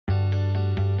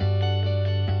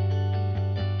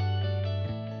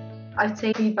I'd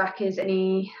say feedback is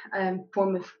any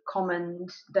form of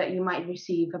comment that you might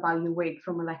receive about your work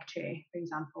from a lecturer, for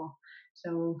example.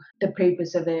 So the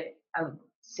purpose of it, I would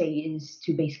say, is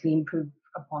to basically improve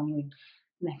upon your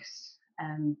next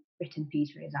written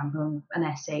piece, for example, an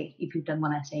essay. If you've done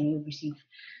one essay and you receive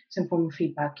some form of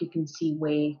feedback, you can see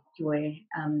where your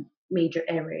major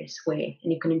errors were, and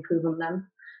you can improve on them.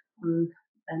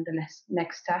 And the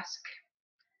next task.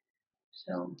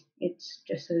 So it's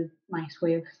just a nice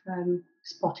way of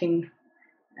spotting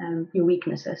your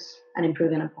weaknesses and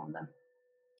improving upon them.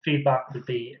 Feedback would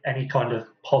be any kind of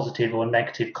positive or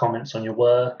negative comments on your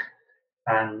work,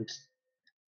 and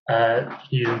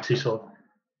using to sort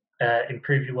of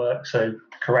improve your work. So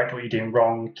correct what you're doing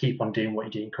wrong, keep on doing what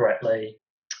you're doing correctly,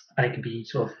 and it can be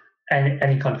sort of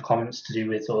any kind of comments to do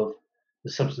with sort of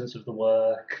the substance of the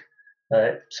work,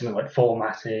 something like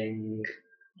formatting,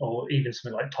 or even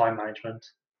something like time management.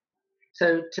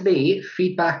 So to me,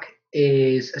 feedback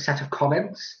is a set of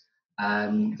comments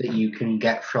that you can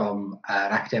get from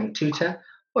an academic tutor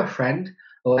or a friend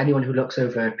or anyone who looks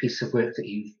over a piece of work that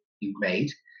you've made.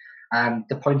 And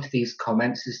the point of these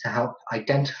comments is to help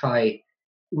identify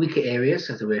weaker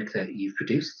areas of the work that you've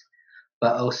produced,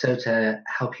 but also to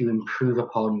help you improve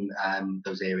upon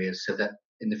those areas so that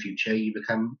in the future you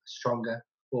become a stronger,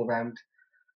 all-round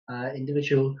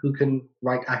individual who can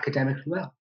write academically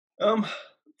well.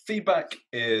 Feedback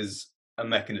is a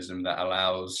mechanism that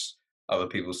allows other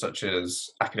people, such as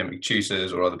academic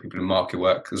tutors or other people who mark your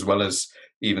work, as well as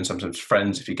even sometimes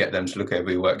friends, if you get them to look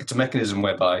over your work. It's a mechanism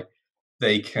whereby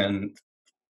they can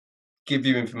give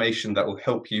you information that will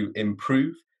help you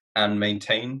improve and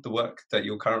maintain the work that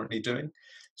you're currently doing.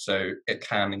 So it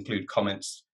can include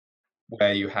comments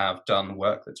where you have done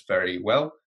work that's very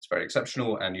well, it's very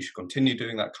exceptional, and you should continue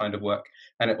doing that kind of work.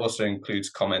 And it also includes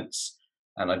comments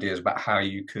and ideas about how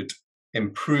you could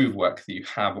improve work that you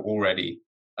have already.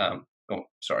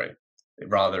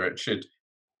 It should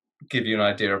give you an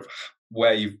idea of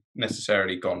where you've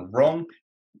necessarily gone wrong,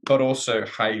 but also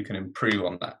how you can improve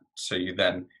on that so you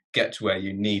then get to where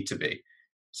you need to be.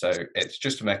 So it's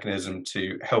just a mechanism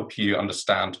to help you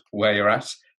understand where you're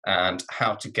at and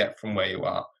how to get from where you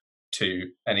are to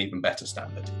an even better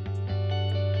standard.